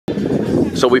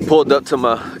So we pulled up to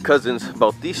my cousin's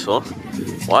Bautiso.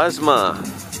 Why is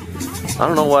I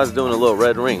don't know why it's doing a little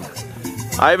red ring.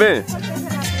 Ivan,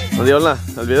 hola,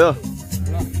 al video.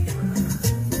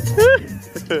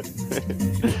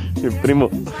 Mi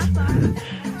primo.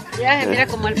 Yeah, mira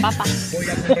como el papa.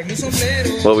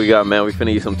 What we got, man? We finna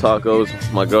eat some tacos.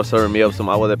 My girl serving me up some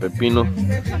agua de pepino.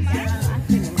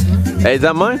 Hey, is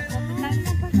that mine?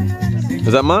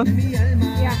 Is that mine?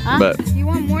 Yeah. Huh? But You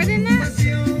want more than that?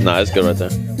 nah, it's good right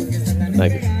there.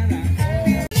 Thank you.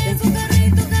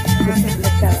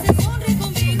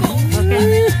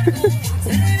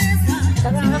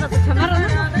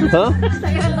 Huh?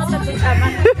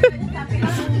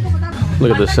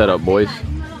 Look at the setup, boys.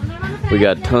 We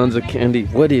got tons of candy.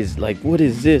 What is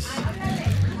this?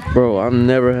 Bro, I've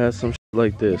never had some shit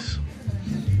like this.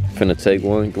 Finna take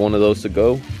one of those to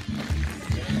go.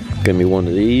 Give me one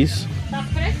of these.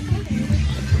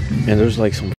 And there's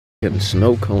like some fucking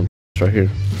snow cones right here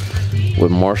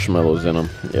with marshmallows in them.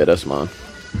 Yeah, that's mine.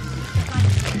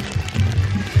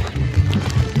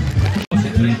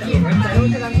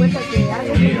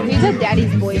 These are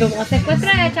daddy's boys.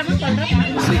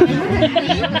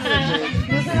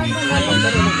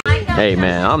 Hey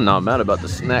man, I'm not mad about the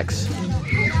snacks.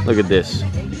 Look at this.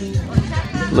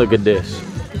 Look at this.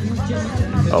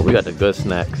 Oh, we got the good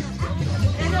snacks.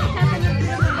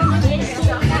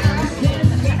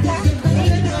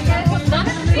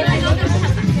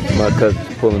 My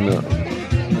cousin's pulling up.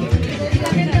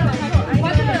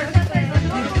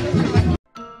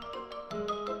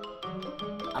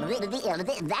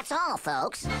 That's all,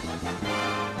 folks.